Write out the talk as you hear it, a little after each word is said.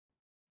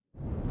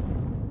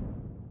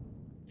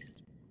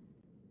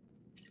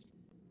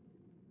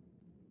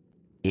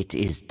It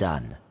is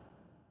done.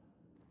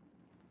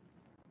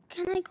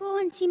 Can I go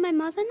and see my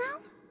mother now?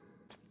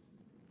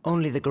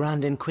 Only the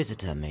Grand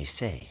Inquisitor may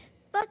say.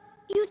 But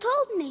you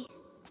told me.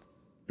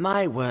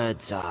 My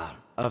words are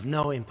of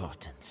no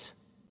importance.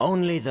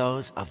 Only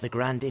those of the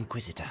Grand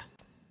Inquisitor.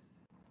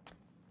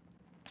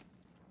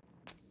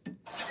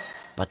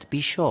 But be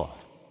sure,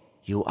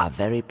 you are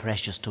very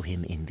precious to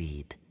him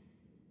indeed.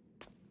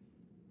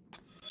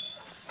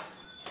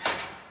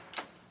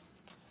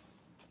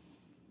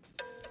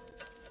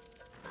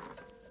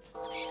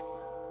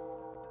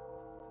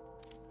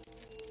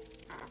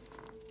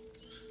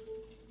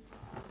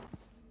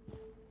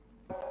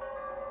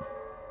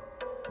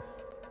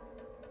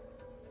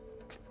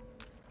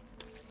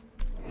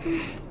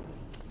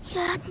 You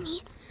had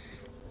me.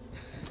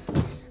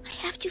 I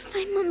have to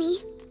find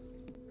Mummy.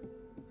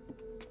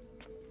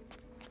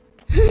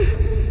 My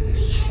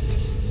head.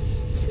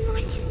 It's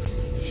noise.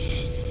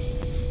 Shh.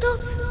 Stop.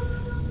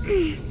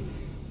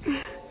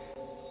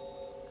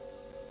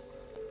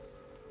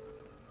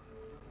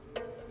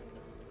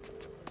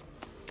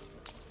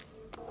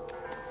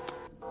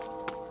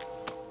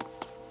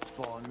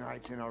 4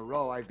 nights in a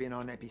row I've been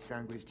on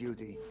Episanguis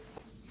duty.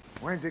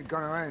 When's it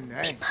gonna end,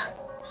 eh?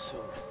 Soon.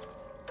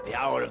 The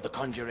hour of the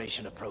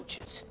conjuration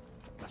approaches.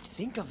 But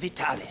think of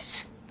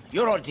Vitalis.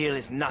 Your ordeal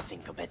is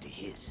nothing compared to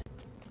his.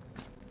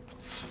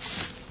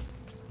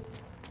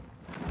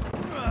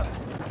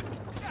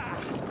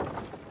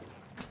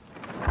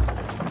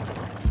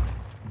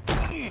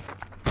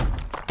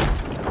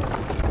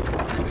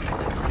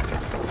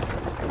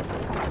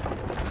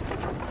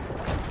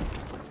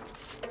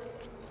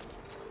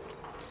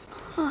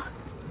 Oh,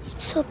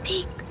 it's so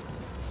big.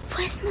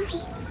 Where's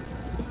Mummy?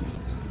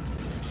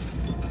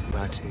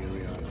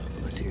 Material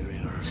of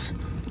materials.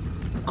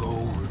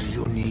 Gold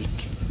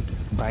unique.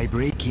 By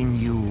breaking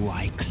you,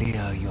 I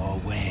clear your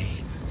way.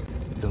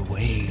 The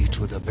way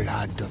to the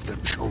blood of the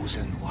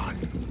Chosen One.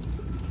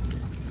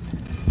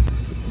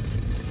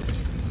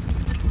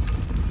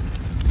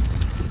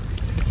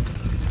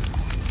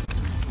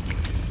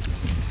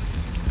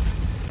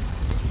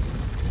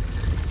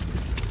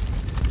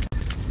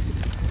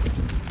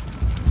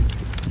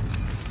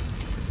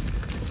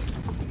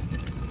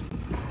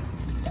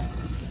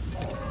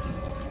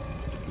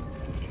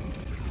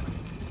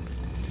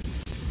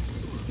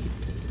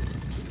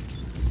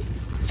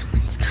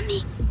 Someone's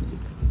coming.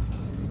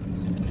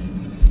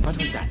 What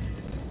was that?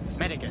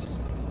 Medicus,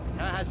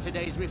 how has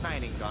today's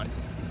refining gone?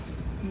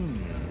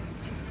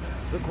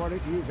 The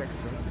quality is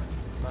excellent,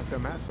 but the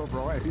mass of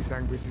raw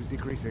Episanguis is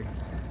decreasing.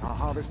 Our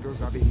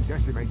harvesters are being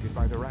decimated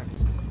by the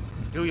rats.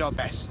 Do your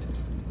best.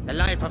 The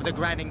life of the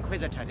Grand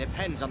Inquisitor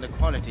depends on the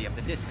quality of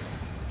the distillate.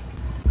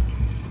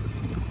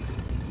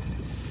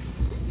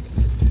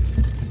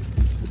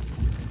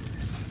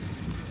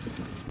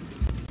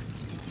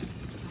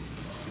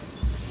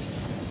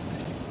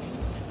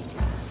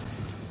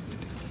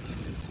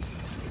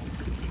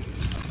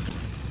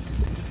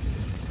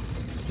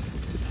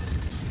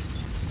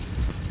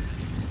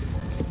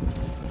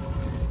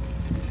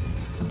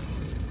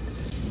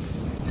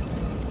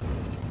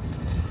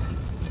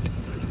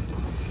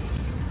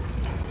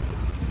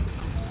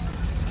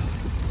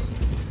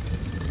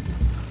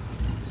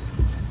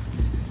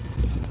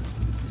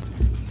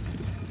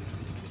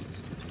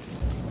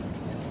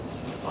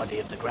 The body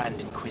of the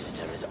Grand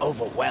Inquisitor is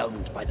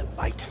overwhelmed by the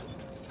bite.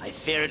 I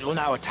fear it will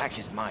now attack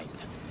his mind.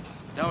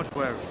 Don't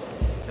worry.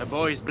 The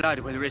boy's blood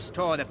will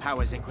restore the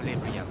power's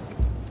equilibrium.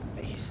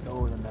 May he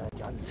stole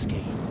emerge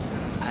unscathed,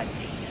 ad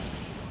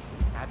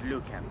ignem. Ad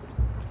lucem.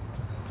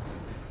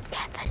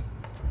 Careful.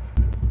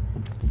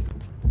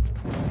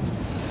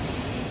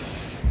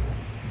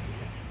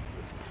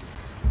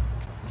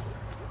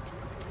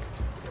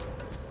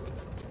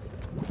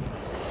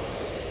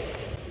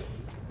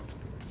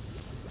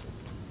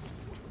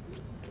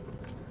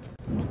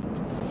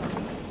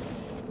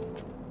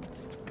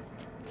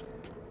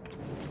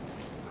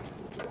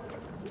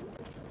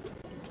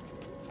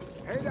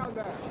 Hey down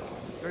there!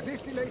 The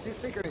distillate is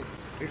thickening.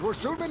 It will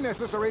soon be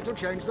necessary to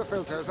change the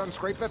filters and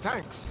scrape the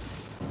tanks.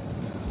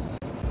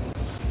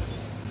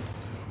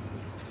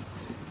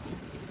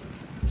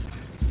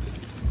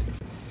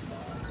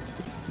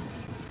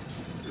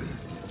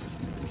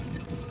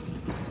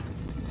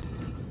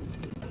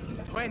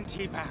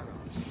 "20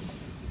 barrels.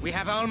 We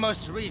have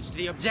almost reached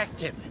the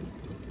objective.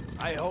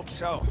 I hope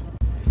so,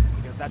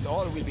 because that's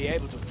all we'll be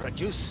able to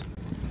produce.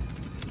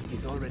 It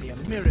is already a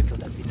miracle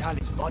that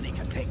Vitalis' body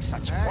can take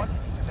such quantity.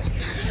 Not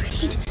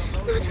afraid.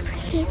 Not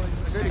afraid.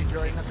 City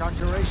during the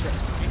conjuration.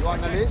 You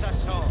on the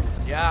list?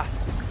 Yeah,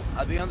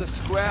 I'll be on the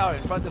square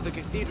in front of the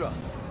cathedral.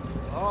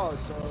 Oh,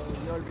 so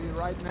you'll be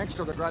right next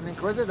to the Grand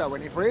Inquisitor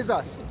when he frees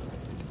us.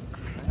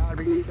 And I'll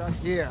be stuck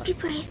here. Be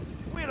brave.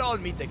 We'll all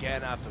meet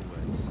again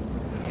afterwards.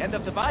 The end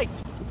of the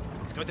bite.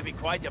 It's going to be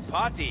quite a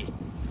party.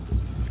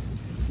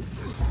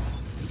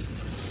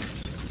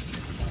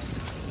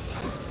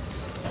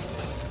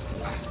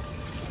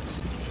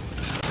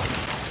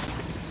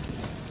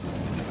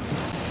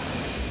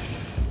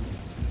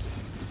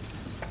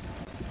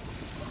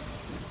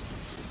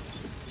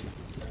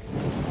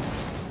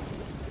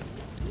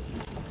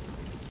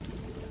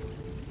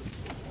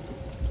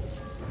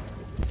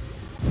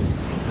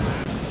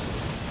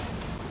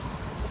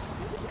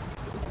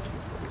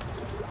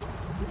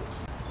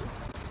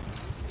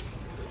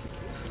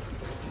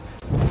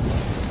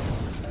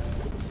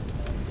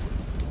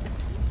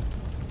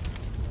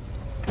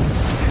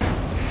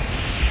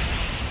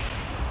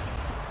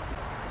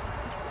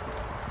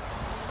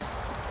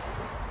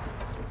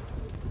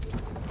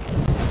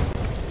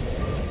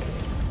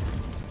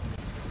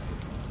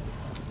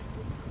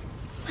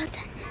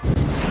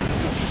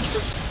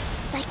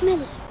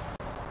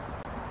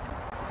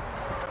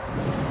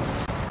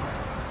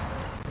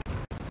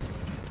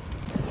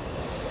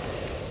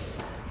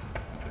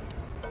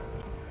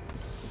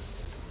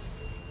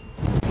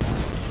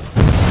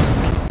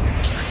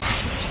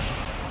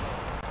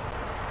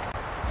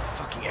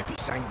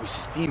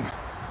 steam.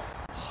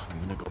 Oh,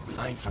 I'm gonna go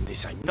blind from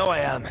this, I know I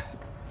am.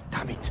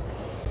 Damn it.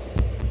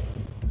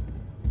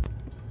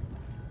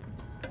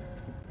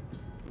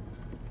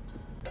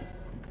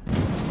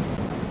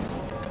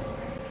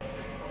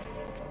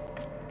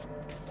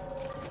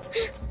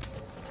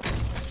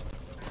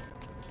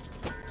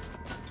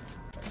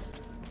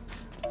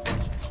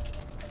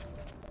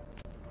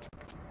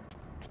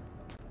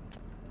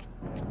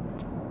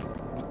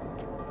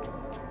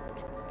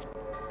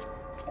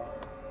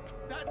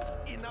 That's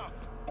enough.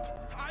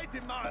 I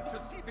demand to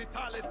see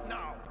Vitalis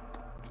now.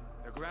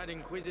 The Grand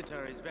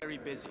Inquisitor is very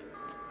busy.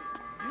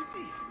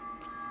 Busy?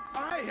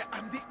 I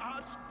am the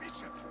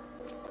Archbishop.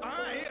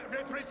 I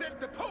represent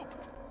the Pope.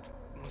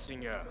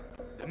 Monseigneur,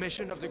 the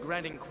mission of the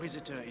Grand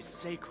Inquisitor is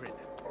sacred.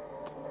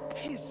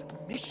 His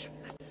mission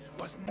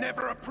was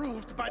never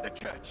approved by the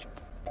Church.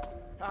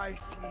 I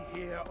see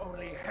here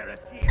only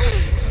heresy.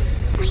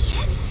 My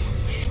head.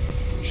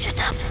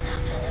 Shut up.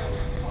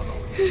 Follow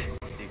me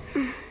on this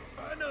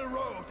infernal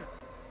road.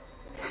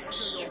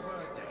 Mommy,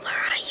 where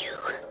are you?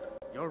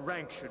 Your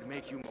rank should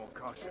make you more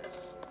cautious.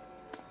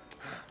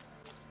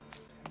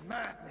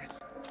 Madness.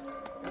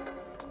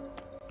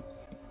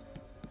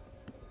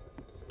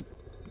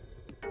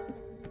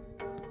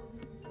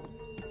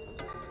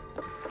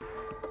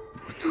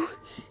 Oh no,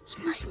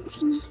 he mustn't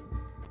see me.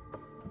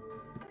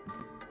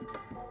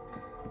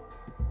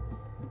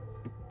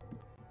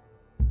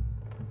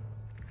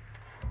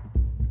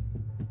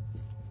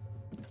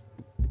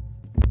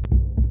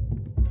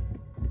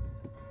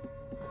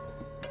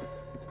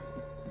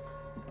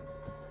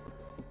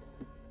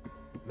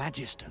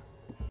 Magister,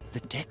 the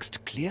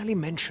text clearly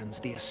mentions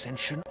the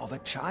ascension of a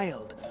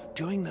child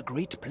during the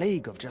Great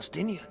Plague of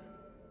Justinian.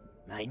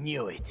 I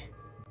knew it.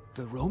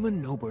 The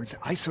Roman nobles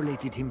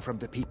isolated him from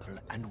the people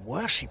and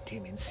worshipped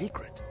him in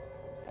secret.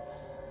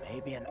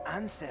 Maybe an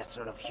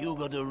ancestor of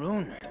Hugo the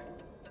Rune.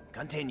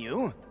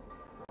 Continue.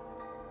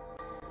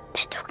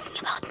 They're talking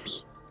about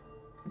me.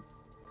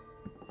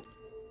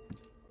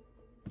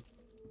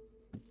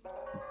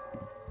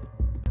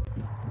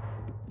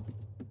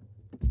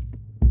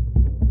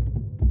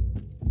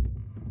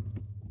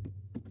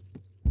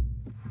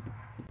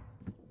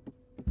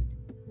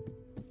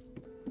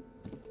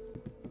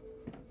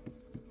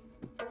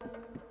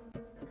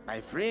 By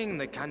freeing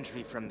the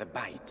country from the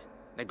Bite,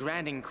 the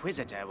Grand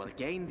Inquisitor will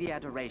gain the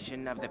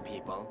adoration of the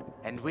people,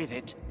 and with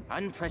it,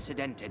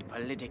 unprecedented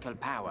political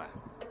power.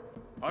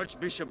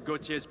 Archbishop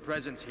Gautier's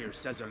presence here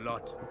says a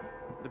lot.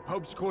 The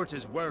Pope's court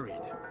is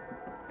worried.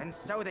 And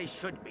so they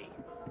should be.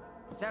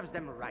 Serves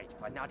them right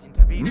for not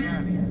intervening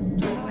earlier.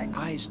 Do my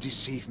eyes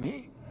deceive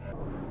me?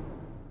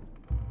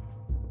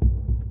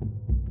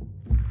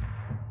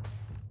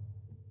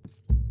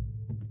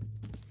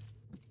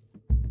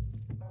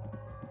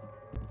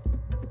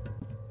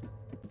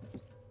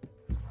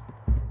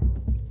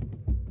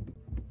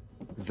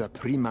 The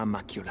Prima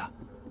Macula,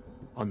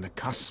 on the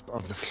cusp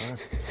of the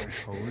first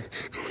threshold,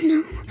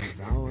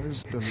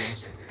 devours the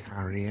lost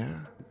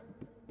carrier,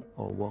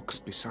 or walks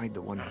beside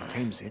the one who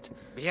tames it.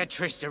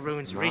 Beatrice de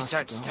Rune's Master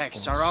research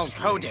texts or are all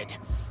slave, coded.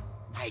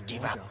 I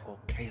give up. Order or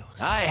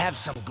chaos. I have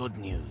some good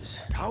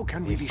news. But how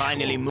can we be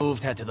finally sure?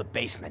 moved her to the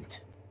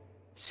basement.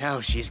 So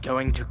she's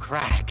going to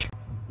crack.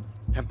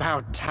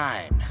 About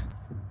time.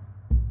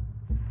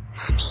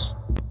 Mommy.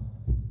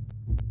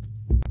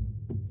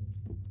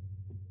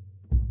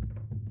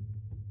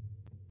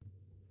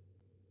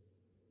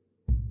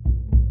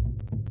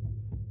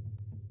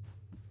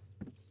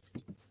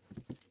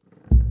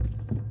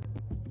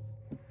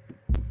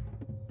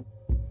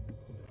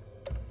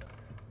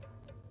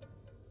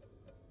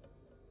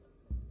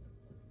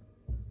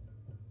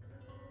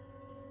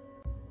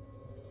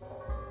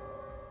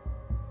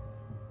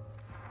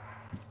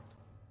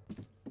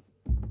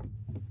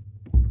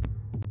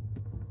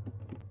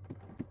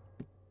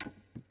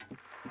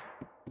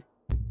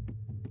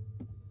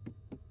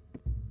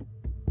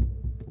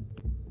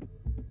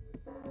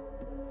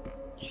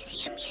 You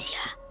see, Amicia,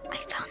 I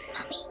found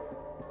Mummy.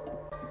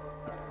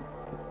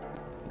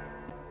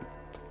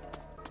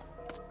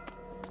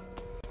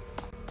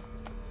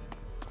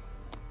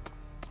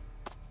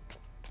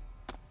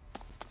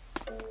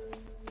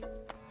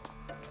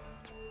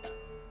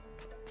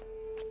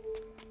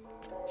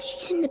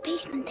 She's in the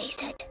basement, they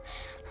said.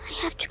 I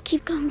have to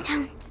keep going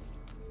down.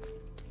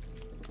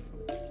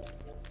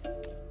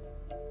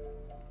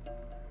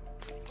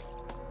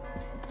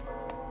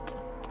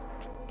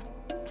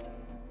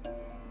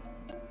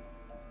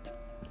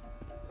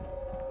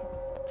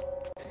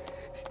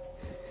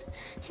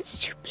 It's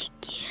too big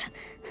here.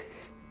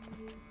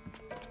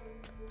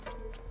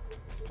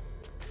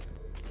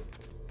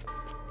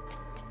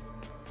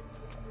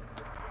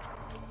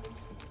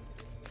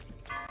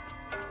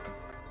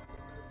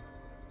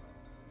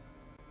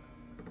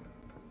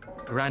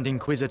 Grand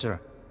Inquisitor,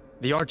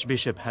 the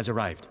Archbishop has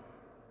arrived.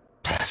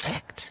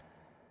 Perfect.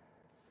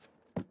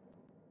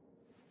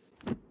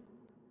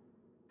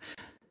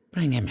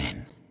 Bring him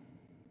in.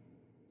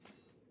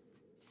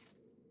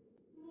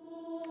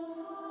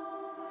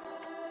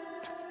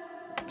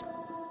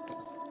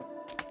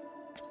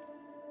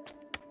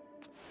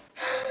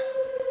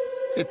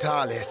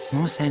 Vitalis.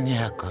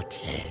 Monseigneur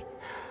Gautier,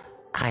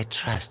 I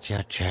trust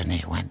your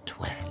journey went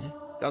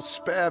well. Now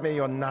spare me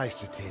your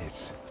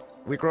niceties.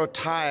 We grow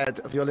tired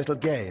of your little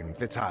game,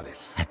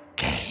 Vitalis. A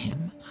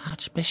game,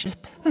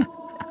 Archbishop?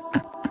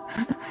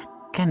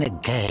 Can a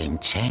game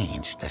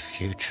change the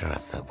future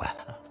of the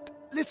world?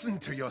 Listen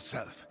to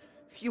yourself.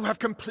 You have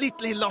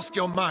completely lost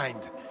your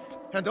mind.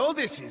 And all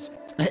this is...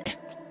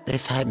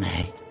 If I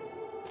may,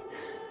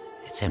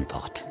 it's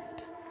important.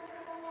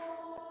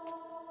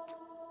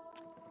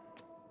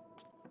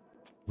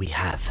 We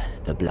have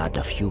the blood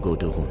of Hugo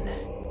de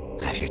Rune.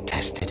 Have you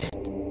tested it?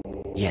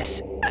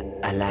 Yes.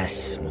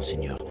 Alas,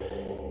 Monseigneur.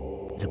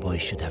 The boy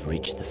should have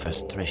reached the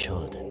first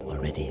threshold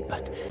already,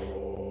 but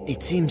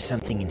it seems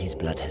something in his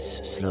blood has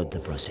slowed the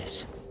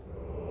process.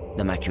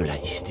 The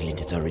macula is still in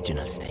its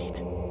original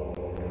state.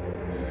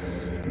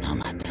 No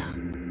matter.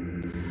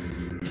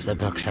 If the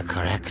books are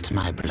correct,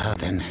 my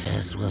blood and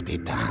his will be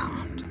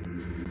bound.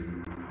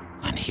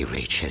 When he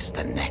reaches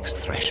the next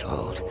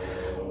threshold,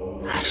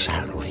 I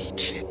shall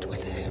reach it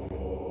with him.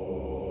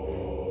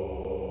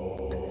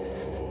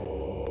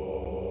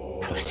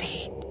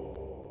 Proceed.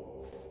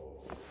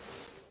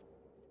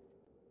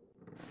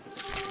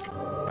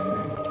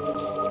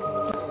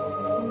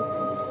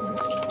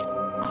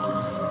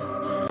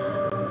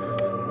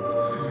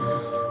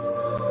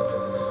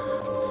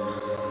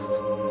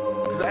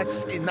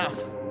 That's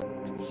enough.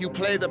 You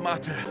play the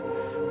martyr.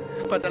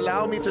 But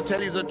allow me to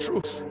tell you the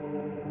truth.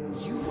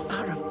 You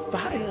are a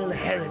vile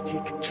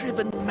heretic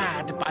driven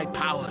mad by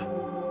power.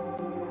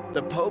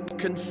 The Pope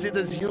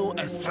considers you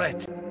a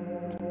threat.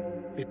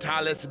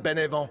 Vitalis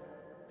Benevent,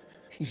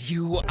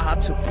 you are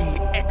to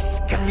be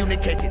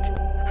excommunicated.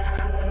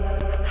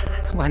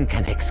 One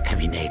can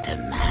excommunicate a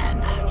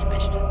man,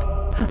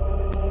 Archbishop,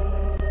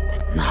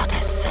 but not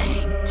a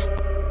saint.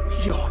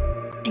 Your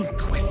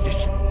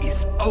Inquisition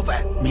is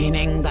over.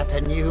 Meaning that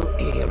a new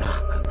era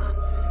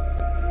commences.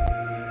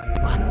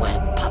 One where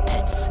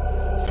puppets,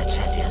 such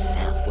as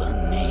yourself, will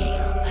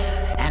kneel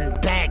and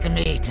beg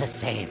me to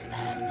save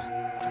them.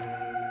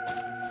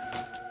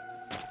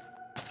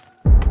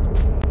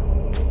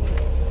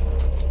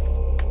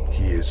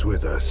 He is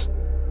with us.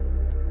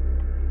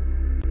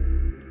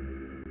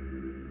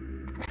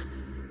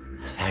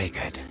 Very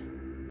good.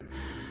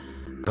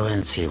 Go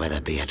and see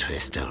whether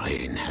Beatrice de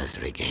Rune has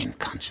regained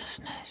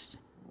consciousness.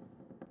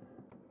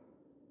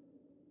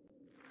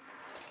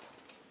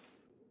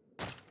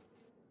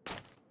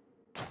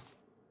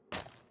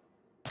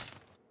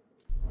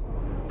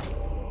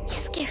 He's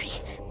scary,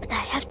 but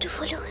I have to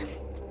follow him.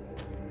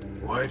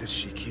 Why does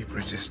she keep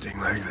resisting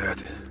like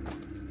that?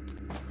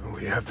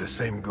 We have the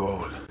same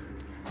goal.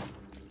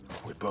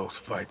 We both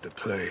fight the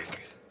plague.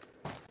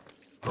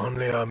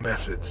 Only our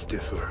methods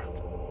differ.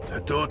 The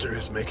daughter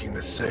is making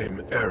the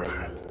same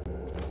error.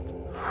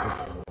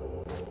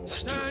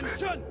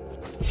 Stupid.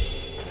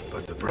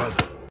 But the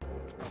brother,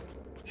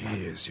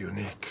 he is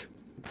unique.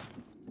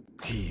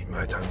 He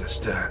might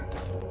understand.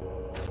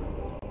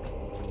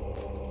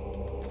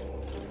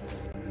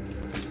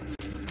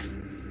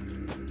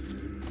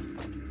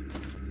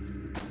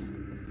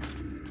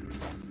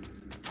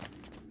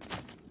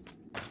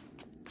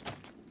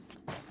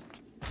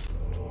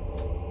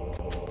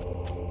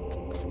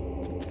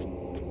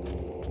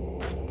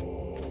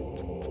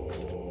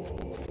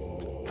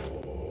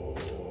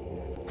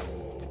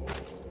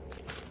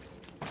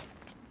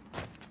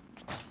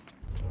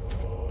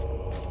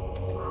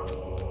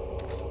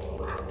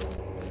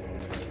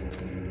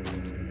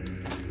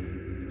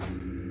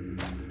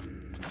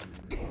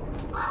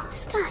 The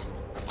sky.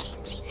 I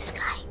can see the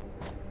sky.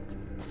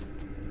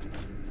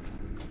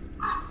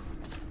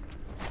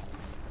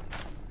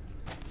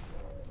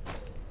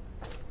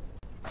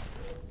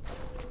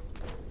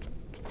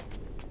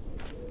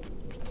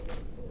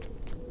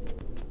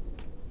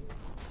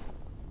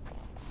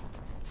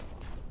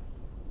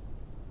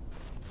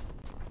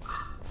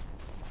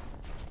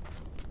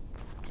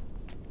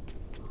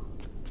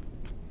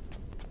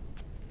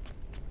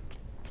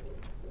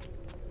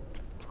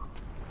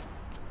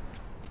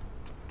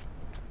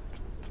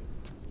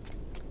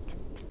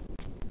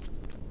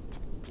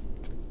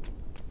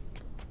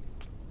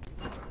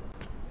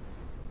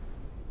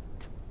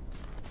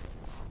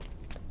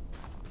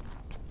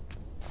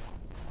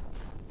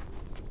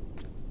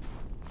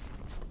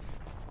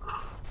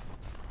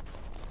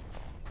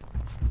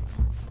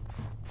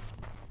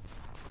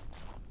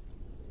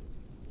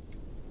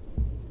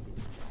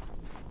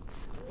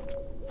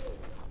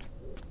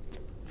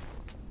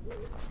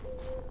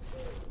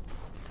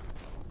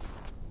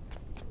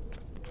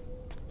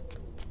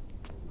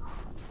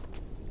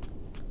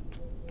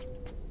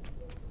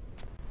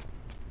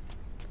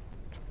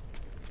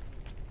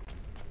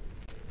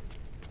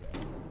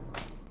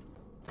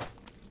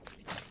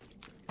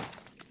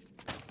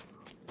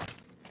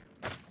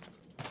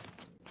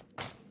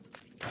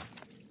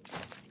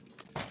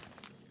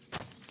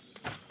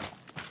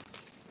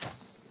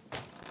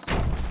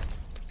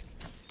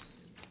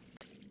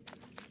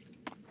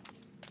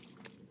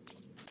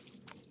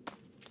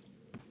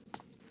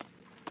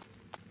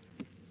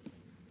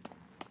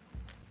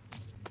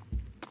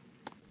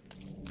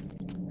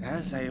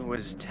 As I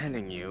was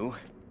telling you,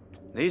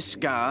 this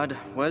guard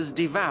was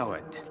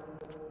devoured,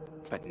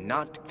 but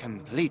not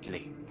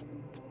completely.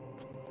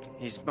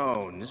 His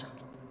bones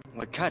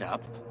were cut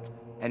up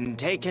and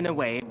taken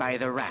away by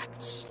the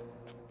rats.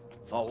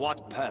 For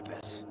what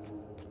purpose?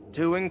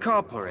 To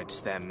incorporate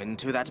them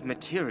into that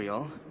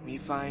material we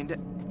find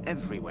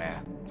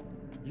everywhere.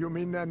 You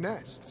mean their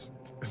nests?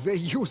 They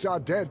use our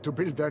dead to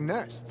build their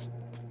nests.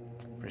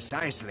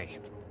 Precisely.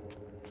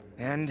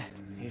 And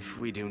if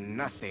we do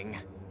nothing,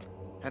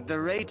 at the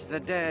rate the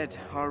dead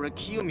are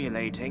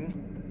accumulating,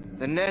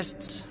 the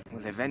nests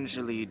will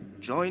eventually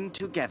join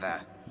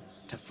together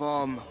to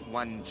form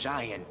one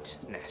giant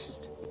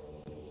nest.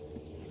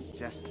 It's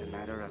just a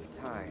matter of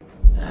time.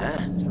 Huh?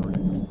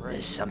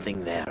 There's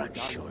something there, I'm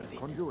sure of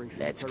it.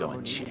 Let's go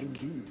and check.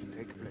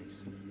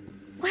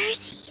 Where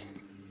is he?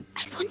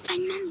 I won't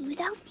find Mommy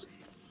without him.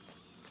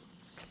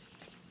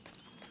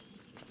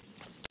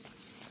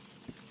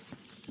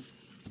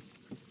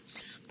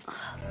 Oh,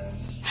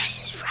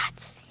 hellish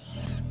rats.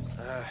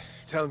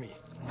 Tell me,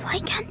 Why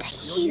can't I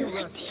hear you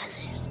like the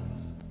others?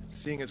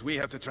 seeing as we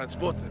have to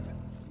transport them,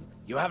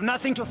 You have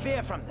nothing to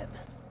fear from them.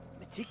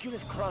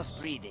 Meticulous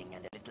crossbreeding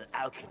and a little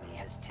alchemy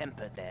has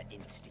tempered their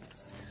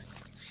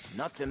instincts.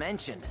 Not to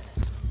mention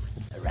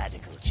a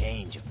radical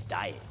change of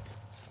diet.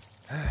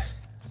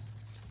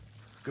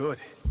 good.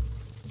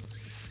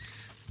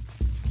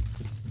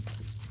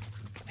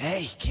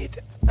 Hey, kid.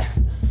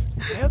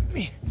 Help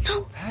me.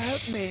 No.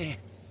 Help me.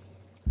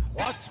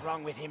 What's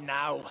wrong with him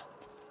now?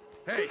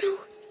 Hey,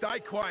 die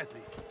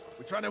quietly.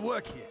 We're trying to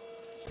work here.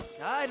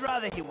 I'd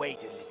rather he wait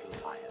a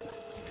little while.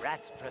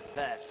 Rats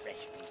prefer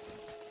fresh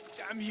meat.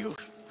 Damn you.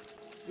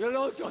 You'll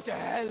all go to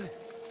hell.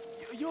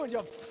 You and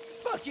your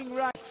fucking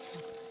rats.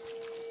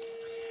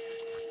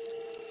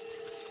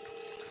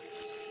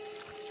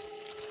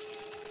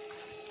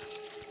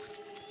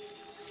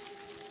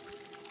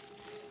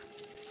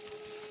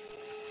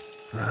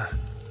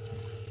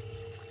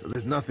 So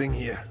there's nothing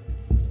here.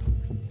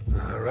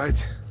 All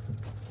right.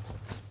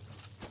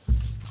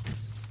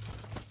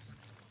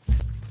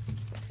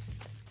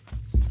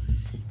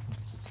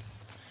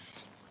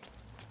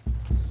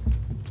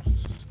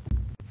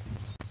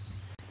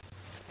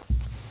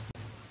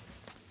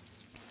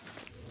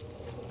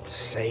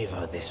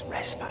 Savor this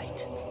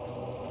respite.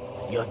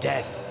 Your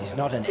death is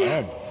not an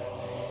end,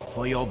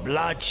 for your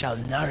blood shall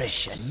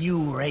nourish a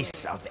new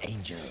race of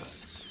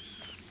angels.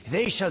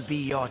 They shall be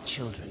your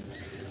children,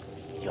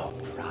 your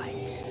pride.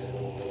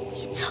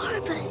 It's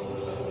horrible.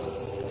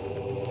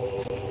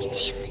 It's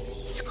him.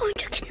 He's going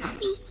to get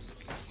Mommy.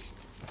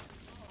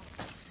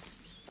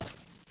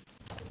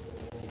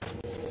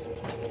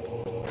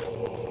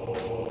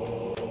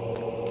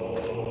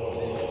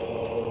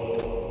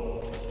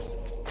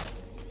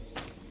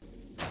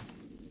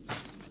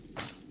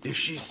 If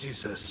she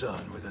sees her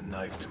son with a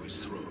knife to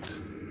his throat,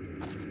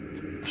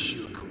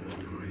 she'll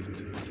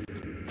cooperate.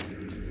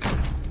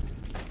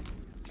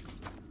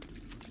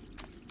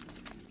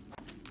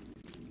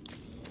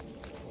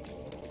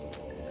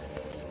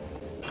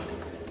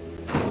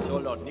 So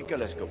Lord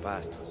Nicholas go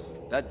past.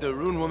 That the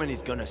Rune woman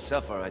is gonna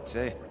suffer, I'd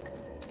say.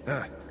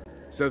 Ah,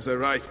 serves her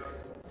right.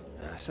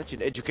 Such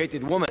an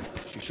educated woman.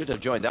 She should have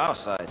joined our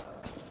side.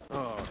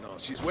 Oh no,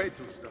 she's way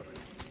too stubborn.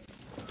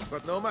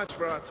 But no match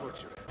for our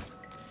torture.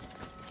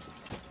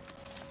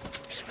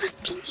 He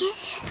must be near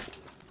here.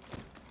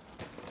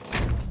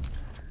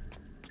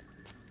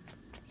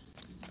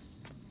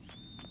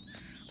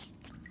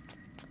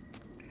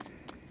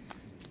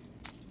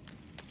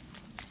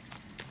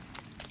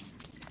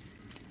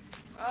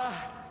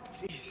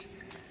 Please,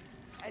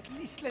 at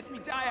least let me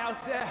die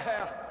out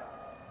there.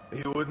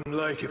 You wouldn't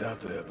like it out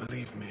there,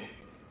 believe me.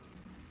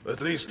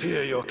 At least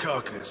here your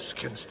carcass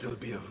can still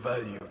be of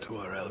value to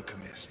our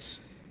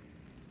alchemists.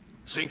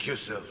 Think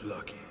yourself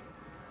lucky.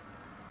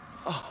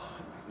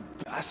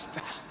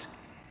 Bastard.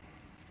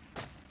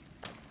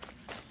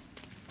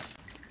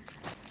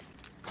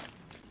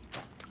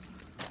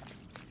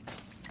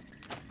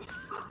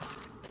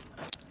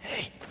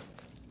 Hey,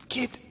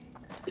 kid.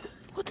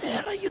 What the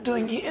hell are you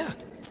doing here?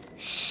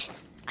 Shh.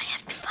 I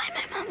have to find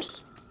my Mommy.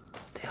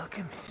 The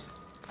alchemist.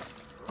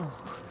 Oh.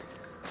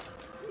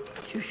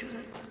 You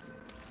shouldn't.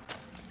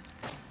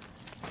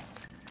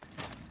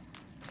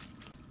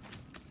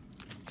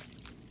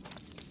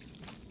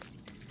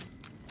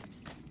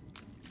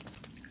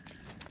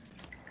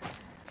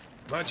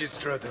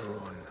 Magistrate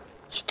Rune,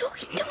 He's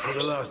talking to for the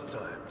Mommy. last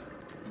time,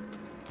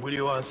 will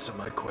you answer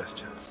my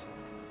questions?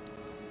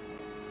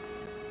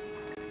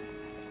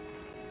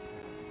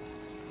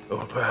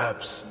 Or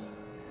perhaps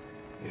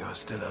you're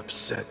still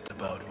upset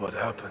about what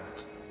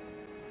happened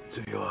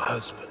to your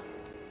husband.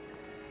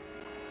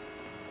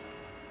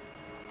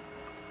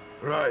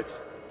 Right.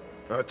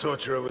 Our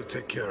torturer will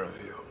take care of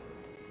you.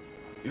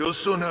 You'll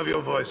soon have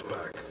your voice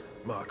back.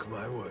 Mark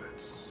my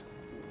words.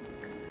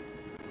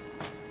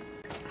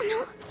 Oh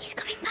no, he's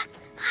coming back.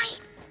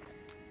 Hide.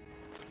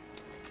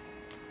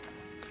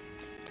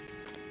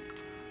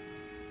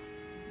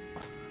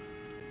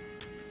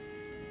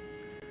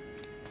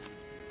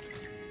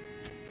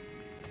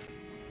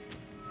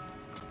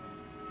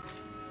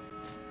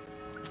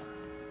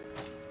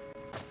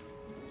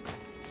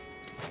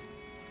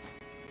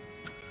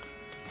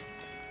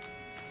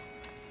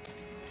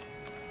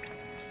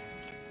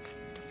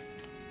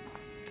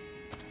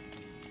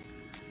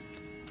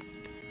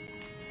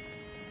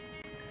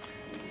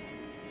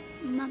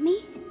 Mummy?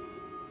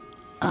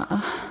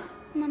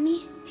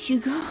 Mummy?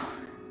 Hugo?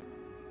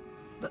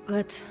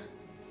 But...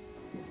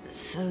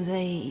 So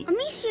they...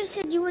 Amicia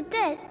said you were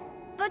dead,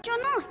 but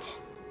you're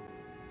not.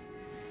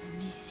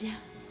 Amicia?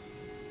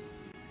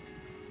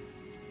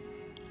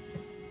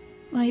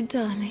 My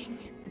darling.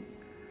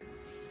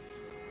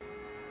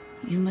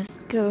 You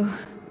must go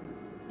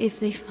if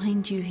they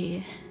find you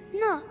here.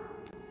 No,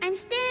 I'm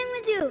staying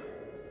with you.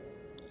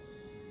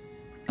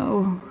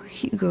 Oh,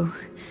 Hugo.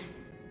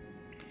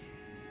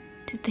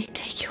 Did they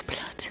take your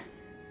blood?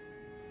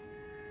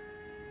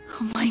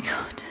 Oh my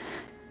God.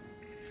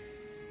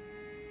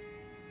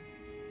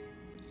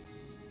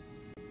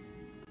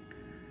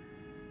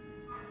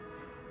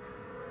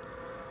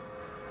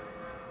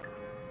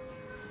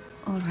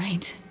 All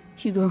right,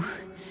 Hugo.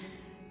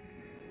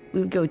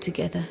 We'll go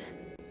together.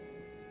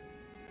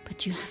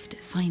 But you have to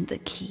find the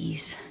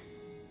keys.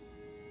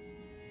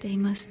 They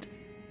must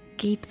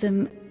keep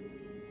them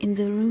in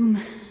the room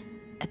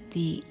at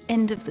the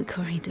end of the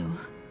corridor.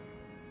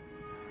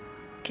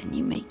 Can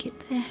you make it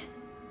there?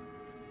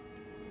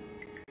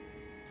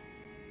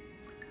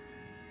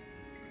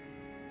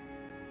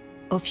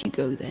 Off you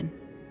go then.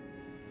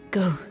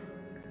 Go.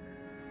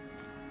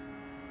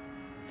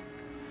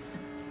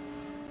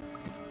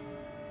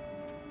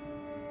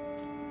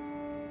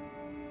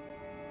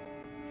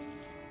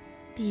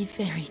 Be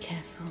very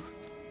careful.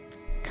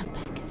 Come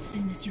back as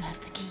soon as you have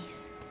the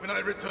keys. When I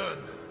return,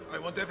 I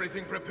want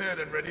everything prepared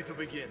and ready to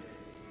begin.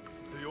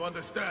 Do you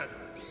understand?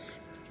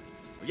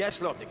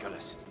 Yes, Lord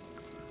Nicholas.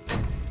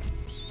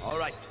 All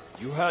right,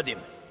 you heard him.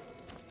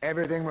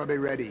 Everything will be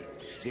ready.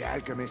 The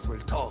alchemist will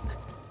talk.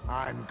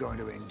 I'm going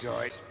to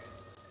enjoy it.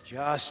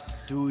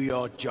 Just do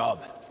your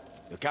job.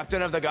 The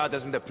captain of the guard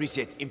doesn't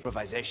appreciate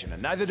improvisation,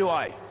 and neither do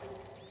I.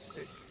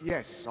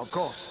 Yes, of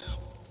course.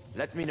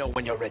 Let me know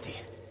when you're ready.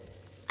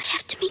 I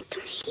have to make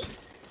them leave.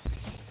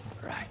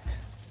 Right.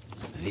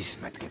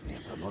 This might give me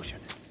a promotion.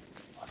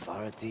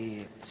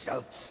 Authority,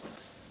 results.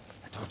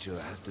 I told you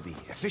it has to be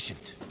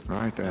efficient.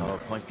 Right then. No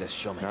pointless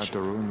showmanship. That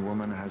Rune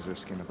woman has the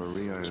skin of a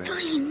real If lady.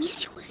 only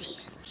Amicia was here.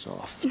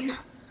 Soft. No,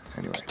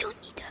 Anyway, I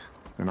don't need her.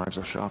 the knives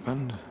are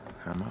sharpened.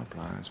 Hammer,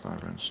 pliers, fire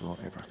and saw.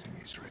 Everything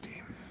is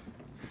ready.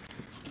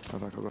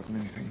 Have I forgotten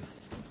anything?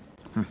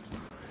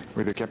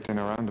 With the captain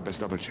around, the best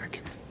double check.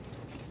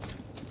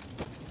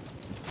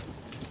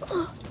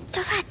 Oh, the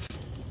rats.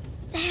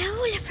 They're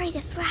all afraid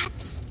of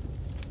rats.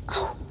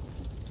 Oh,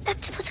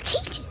 that's for the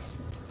cages.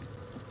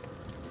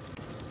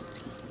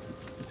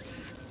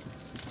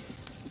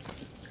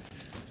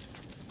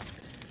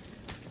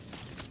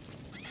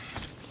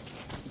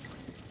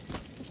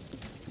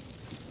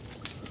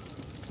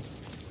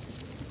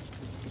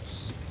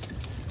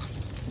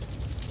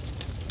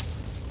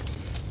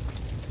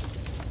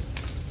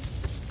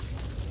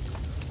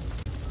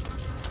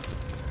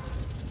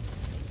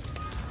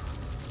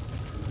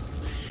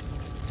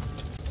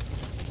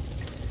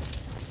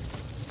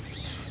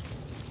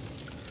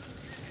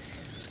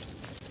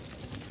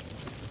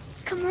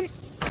 Come on.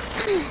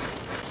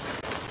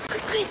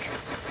 Quick.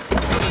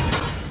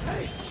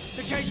 Hey,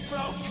 the cage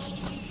broke!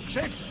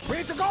 Shit! We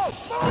need to go!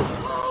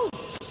 Move!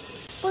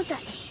 Well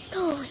done.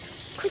 Go away.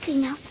 Quickly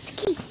now. The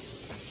key.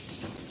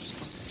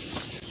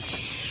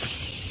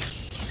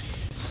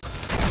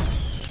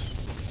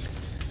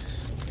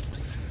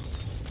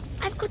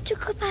 I've got to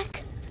go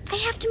back. I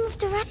have to move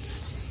the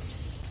rats.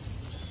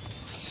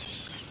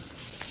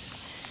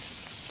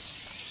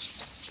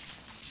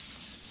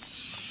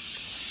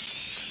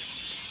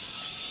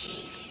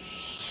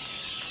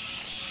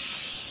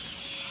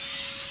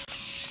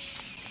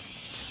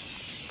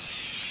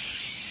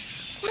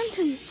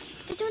 Lanterns.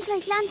 They don't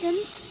like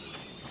lanterns.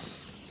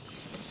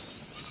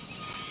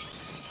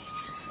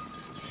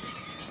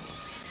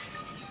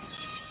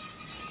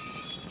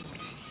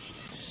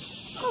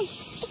 Oh,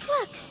 it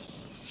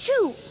works.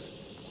 Shoo!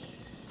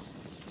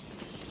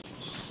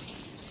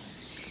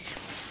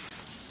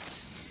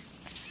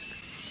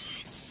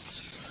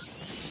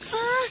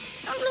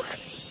 Don't look.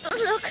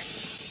 Don't look.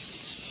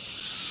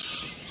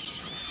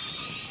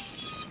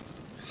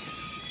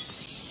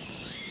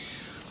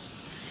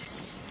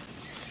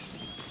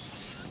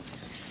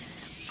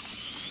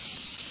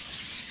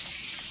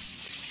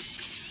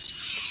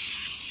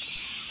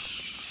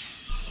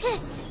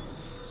 Yes!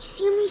 You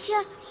see,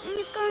 Amicia?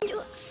 It's going to...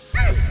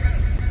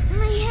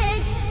 my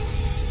head!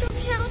 Stop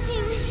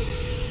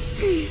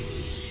shouting!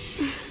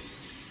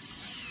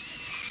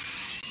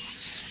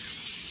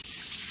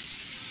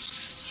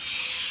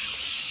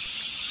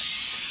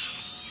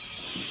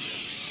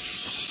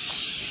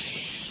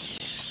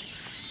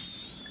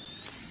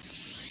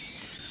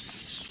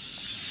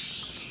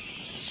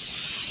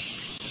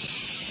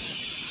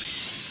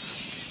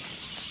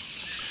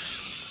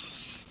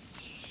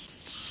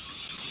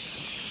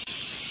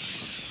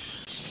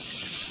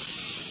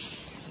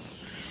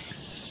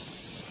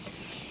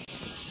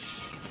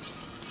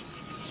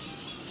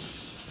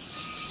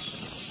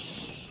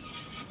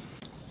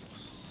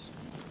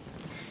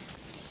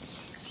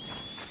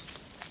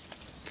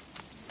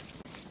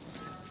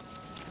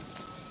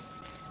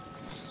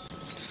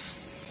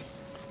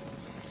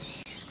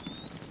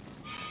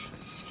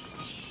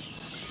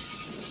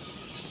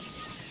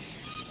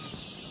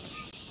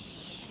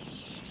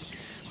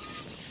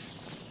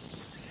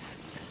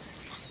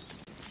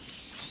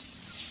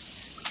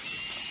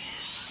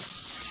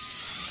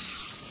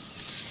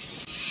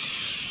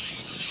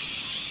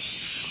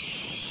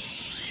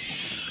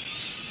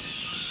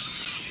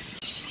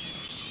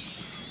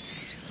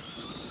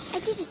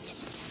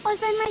 all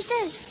by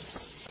myself.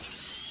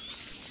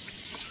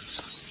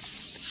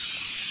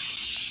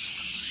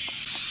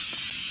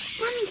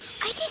 Mommy,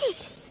 I did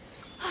it!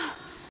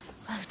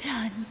 Well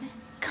done.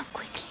 Come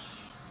quickly.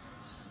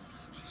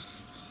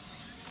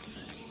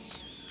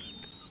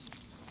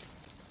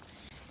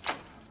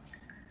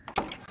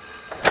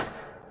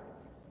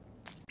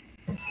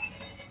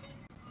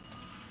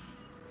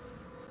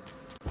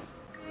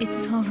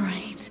 It's all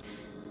right.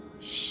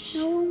 Shh.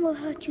 No one will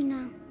hurt you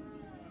now.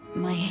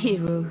 My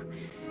hero.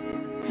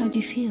 How do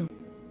you feel?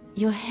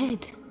 Your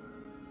head.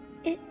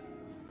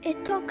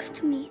 It talks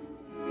to me.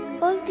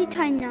 All the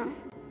time now.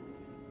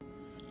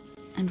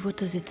 And what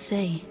does it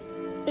say?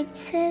 It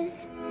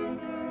says...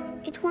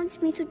 it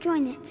wants me to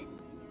join it.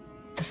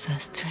 The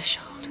first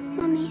threshold.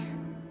 Mommy,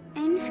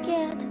 I'm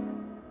scared.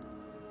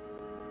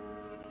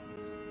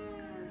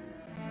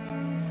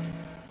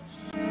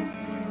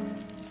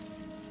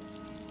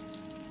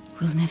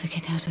 We'll never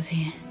get out of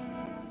here.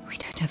 We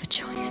don't have a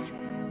choice.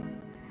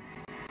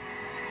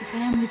 If I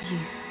am with you,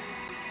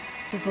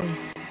 the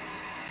voice,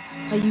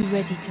 are you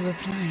ready to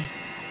reply?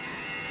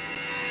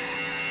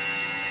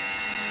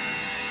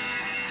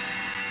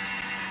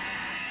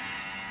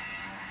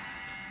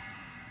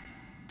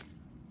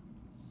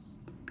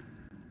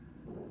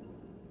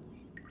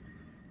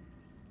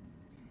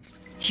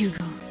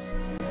 Hugo,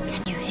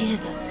 can you hear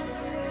them?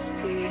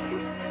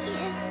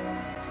 Yes.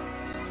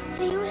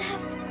 They all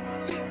have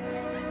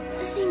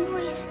the same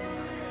voice.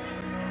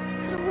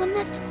 The one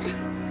that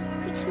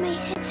makes my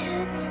head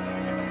hurt.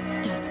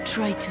 Don't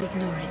try to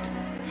ignore it.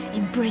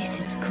 Embrace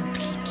it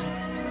completely.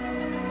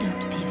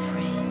 Don't be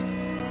afraid.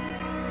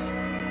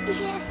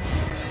 Yes.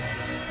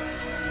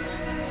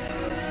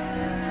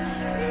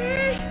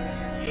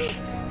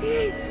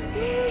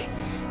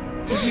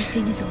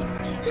 Everything is all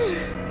right.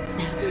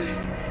 Now,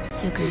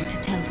 you're going to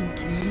tell them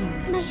to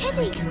move My so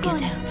we headache's can gone.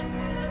 get out.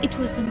 It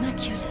was the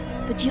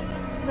macula, but you...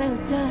 Well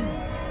done.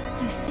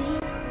 You see?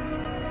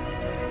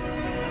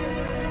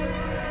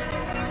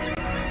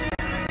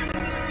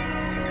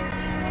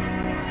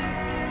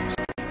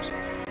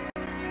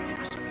 He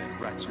must have let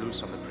rats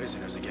loose on the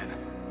prisoners again.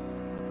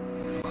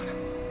 Come on.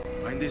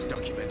 Find this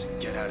document and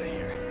get out of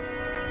here.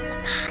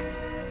 God.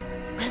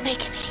 We'll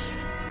make him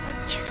leave.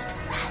 Use the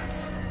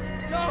rats.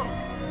 No!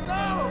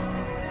 No!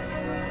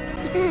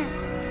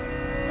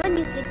 Run,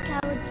 you big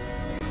coward.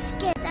 You're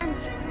scared,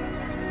 aren't you?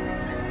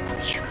 Oh,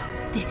 Hugo,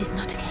 this is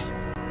not a game.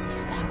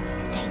 This power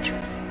is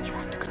dangerous. You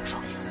have to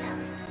control yourself.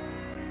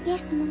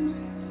 Yes, Mommy.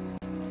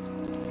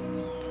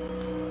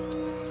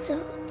 So,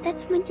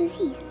 that's my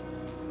disease.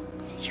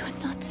 You're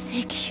not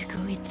sick, Hugo.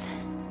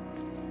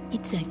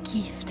 It's a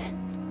gift.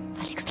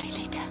 I'll explain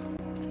later.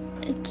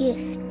 A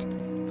gift.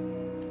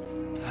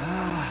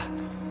 Ah,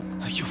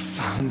 you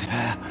found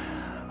her.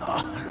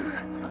 Oh.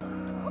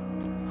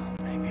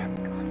 Maybe I'm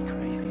going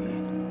crazy.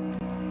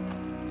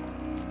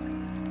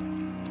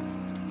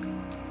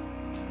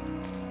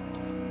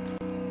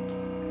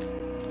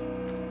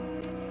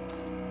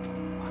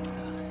 What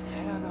the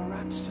hell are the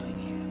rats doing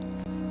here?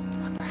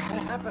 What the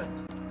hell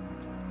happened?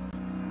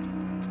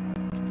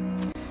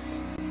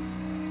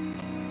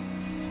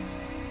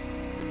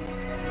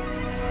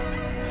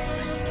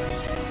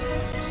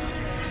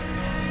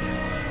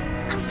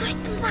 I'll push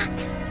them back.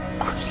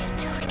 Only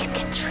until we can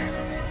get through.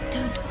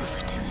 Don't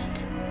overdo it.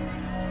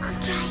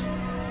 I'll try.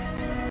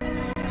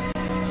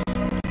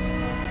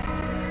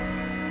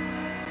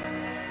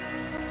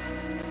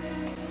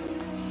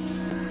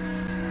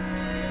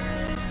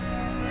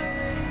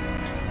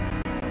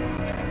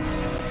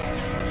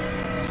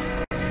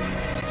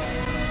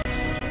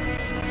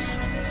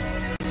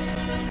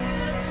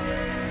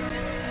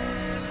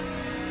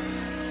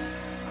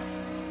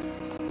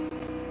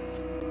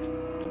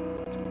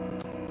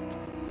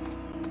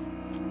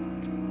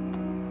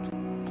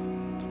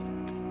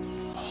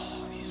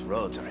 These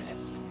roads are in a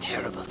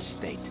terrible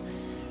state.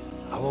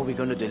 How are we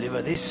going to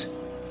deliver this?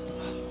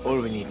 All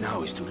we need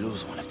now is to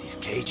lose one of these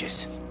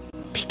cages.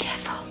 Be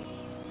careful.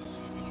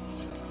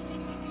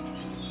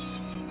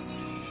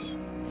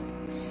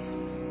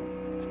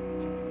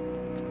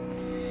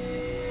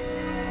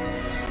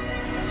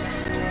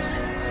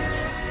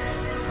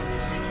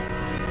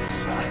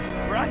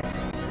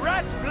 Rats!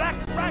 Rats! Black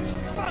rats!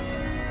 Fuck!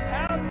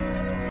 Help!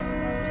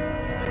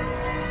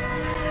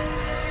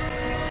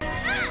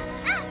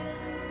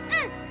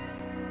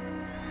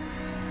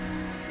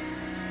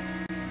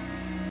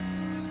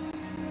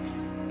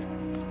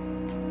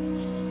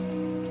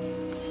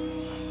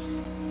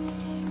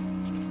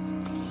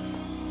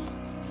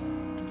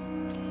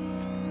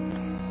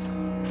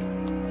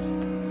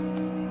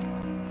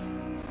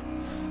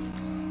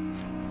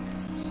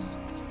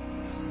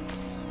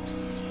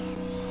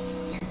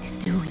 What to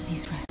do with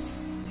these rats?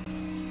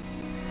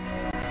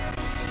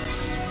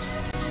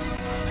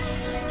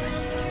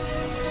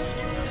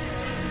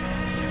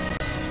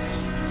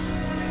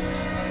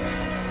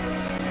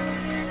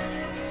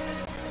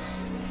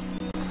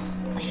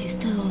 Are you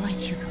still alright,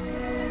 Hugo?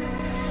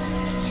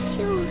 It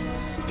feels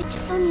a bit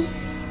funny.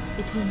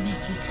 It will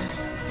make you tired,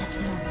 that's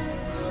all.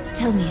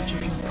 Tell me if you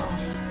feel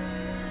poorly.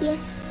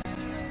 Yes.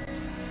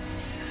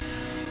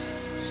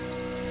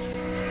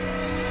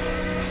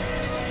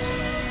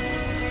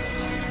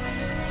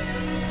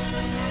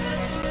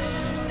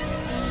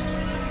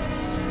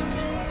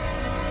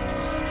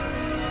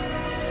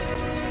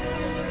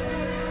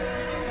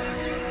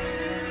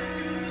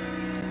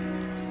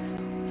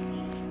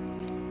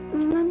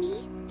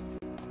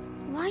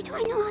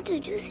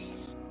 do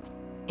this?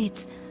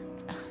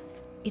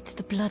 It's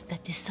the blood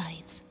that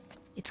decides.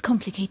 It's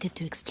complicated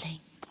to explain.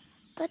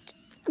 But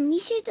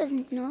Amicia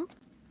doesn't know.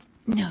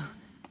 No.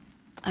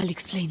 I'll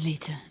explain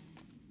later.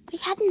 We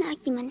had an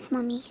argument,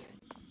 Mummy.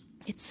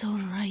 It's all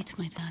right,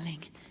 my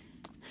darling.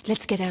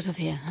 Let's get out of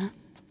here, huh?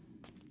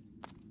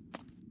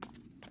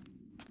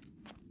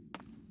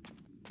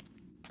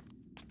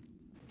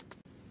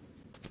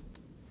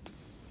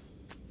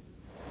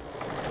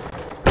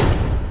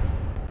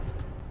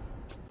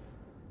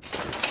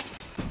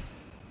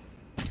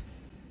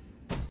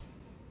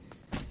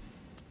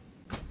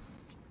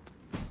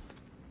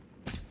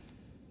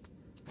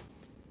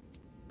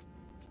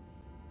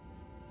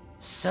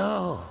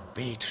 So,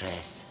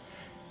 Beatrice,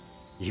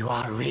 you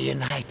are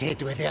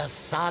reunited with your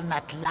son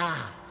at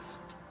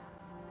last.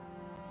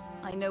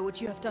 I know what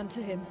you have done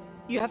to him.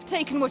 You have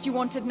taken what you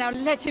wanted, now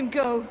let him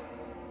go!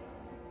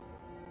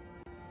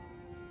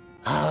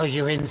 Oh,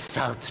 you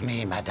insult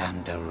me,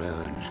 Madame de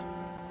Rune.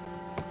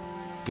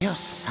 Your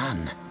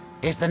son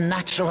is the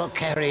natural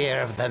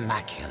carrier of the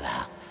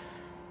macula,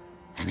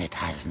 and it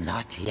has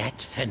not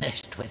yet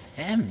finished with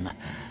him,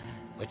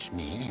 which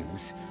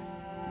means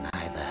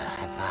neither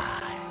have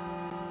I.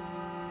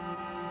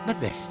 But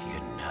this you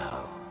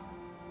know.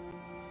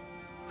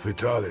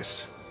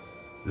 Vitalis,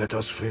 let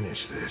us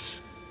finish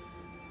this.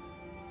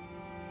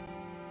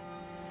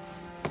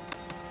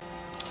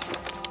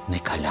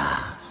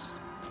 Nicholas,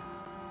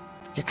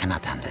 you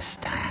cannot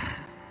understand.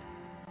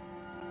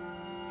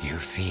 You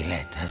feel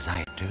it as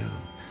I do.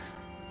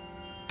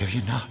 Do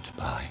you not,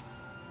 boy?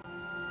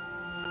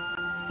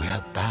 We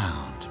are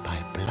bound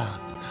by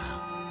blood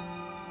now.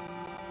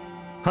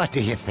 What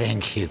do you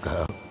think,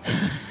 Hugo?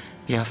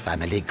 Your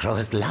family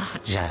grows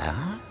larger,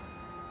 huh?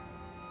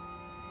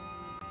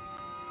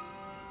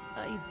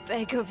 I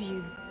beg of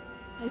you.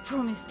 I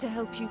promise to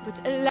help you, but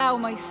allow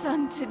my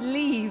son to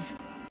leave.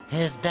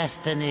 His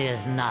destiny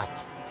is not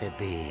to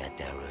be a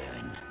de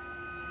Rune.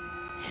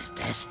 His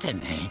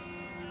destiny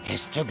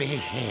is to be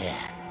here,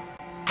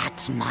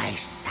 at my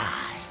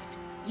side.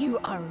 You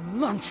are a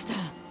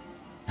monster.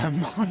 A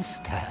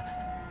monster?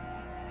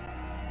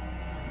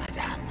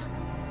 Madame,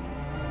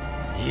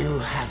 you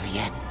have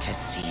yet to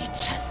see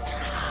just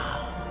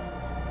how.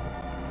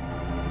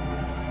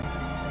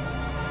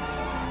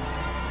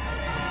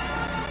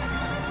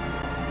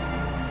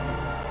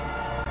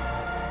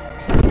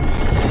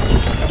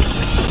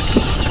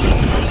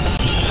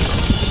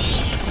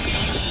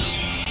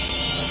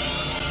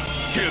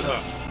 Kill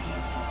her!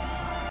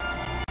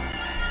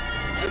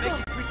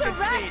 The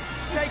rats!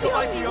 Say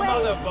goodbye to your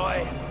mother,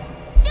 boy!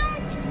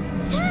 Don't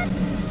hurt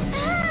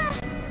her!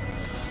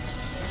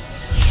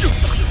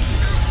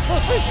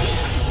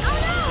 Oh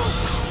no!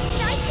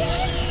 Did I kill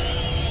him?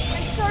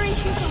 I'm sorry,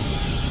 Hugo.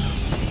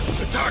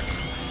 Attack!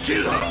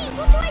 Kill her! Hey,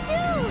 what do I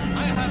do?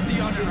 I have the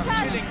honor of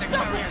Vitalis, killing the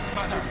stop carrier's it.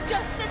 mother.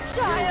 Just a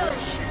child!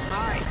 She's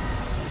mine.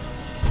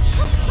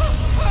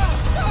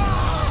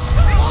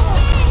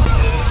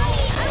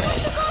 I want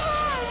to go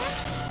home!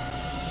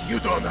 You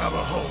don't have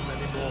a home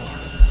anymore.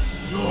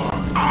 You're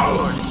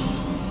ours!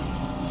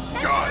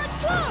 That's God, not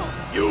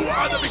true! you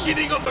are the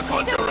beginning of the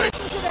Don't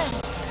conjuration! listen to them!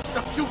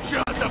 The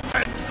future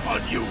depends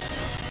on you!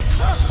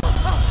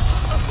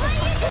 Why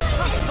are you doing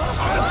this?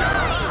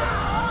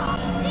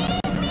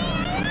 Leave me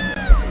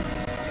alone!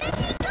 Let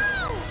me go!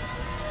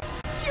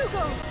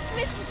 Hugo,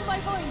 listen to my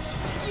voice!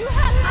 You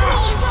have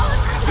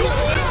You to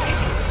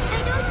snake!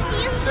 I don't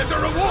feel... There's a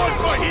reward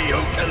for he who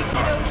kills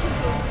her!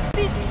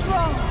 be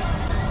strong!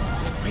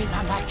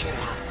 Prima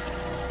macula.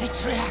 It's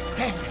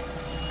reacting.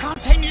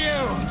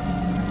 Continue!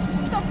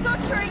 Stop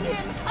torturing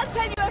him! I'll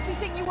tell you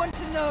everything you want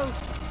to know!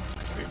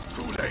 It's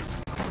too late.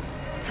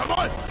 Come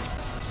on!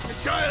 The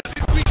child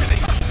is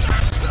weakening!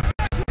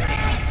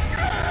 Yes!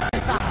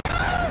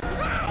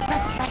 The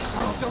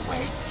threshold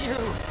awaits you.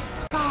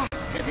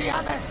 Pass to the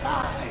other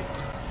side.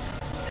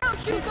 No,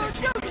 Hugo,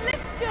 don't listen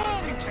to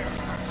him!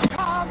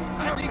 Come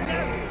to me.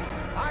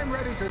 I'm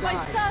ready to My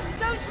son,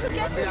 don't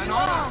forget who you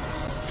are!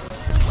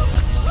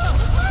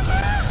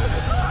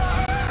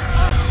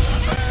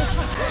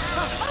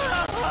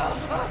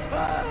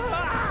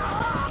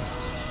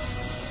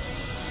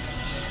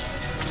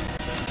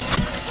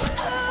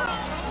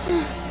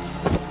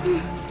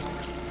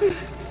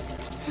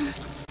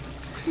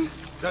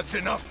 That's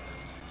enough!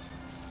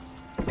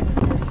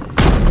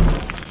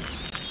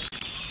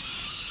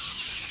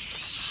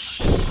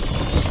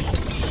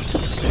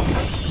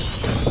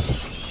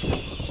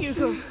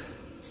 Hugo,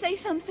 say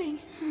something.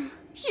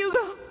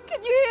 Hugo,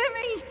 can you hear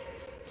me?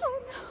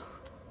 Oh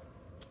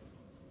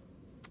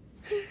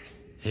no.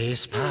 He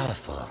is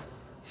powerful,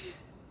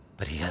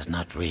 but he has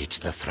not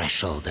reached the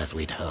threshold as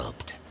we'd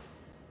hoped.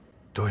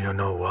 Do you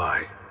know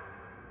why?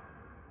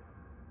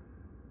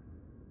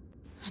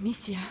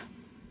 Amicia.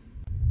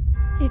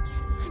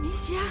 It's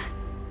Amicia.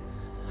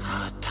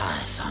 How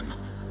tiresome.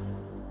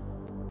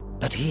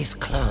 But he's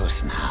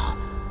close now,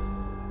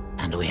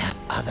 and we have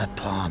other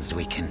pawns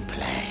we can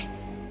play.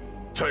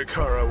 Take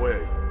her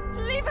away.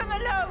 Leave him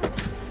alone!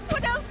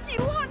 What else do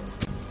you want?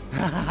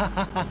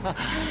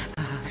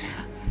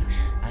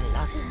 A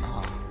lot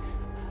more.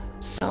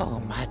 So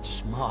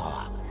much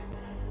more.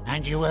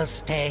 And you will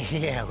stay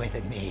here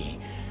with me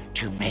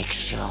to make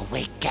sure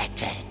we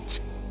get it.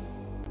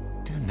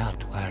 Do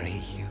not worry,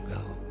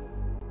 Hugo.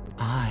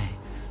 I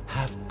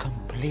have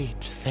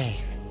complete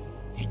faith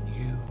in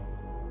you.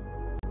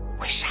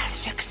 We shall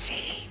succeed.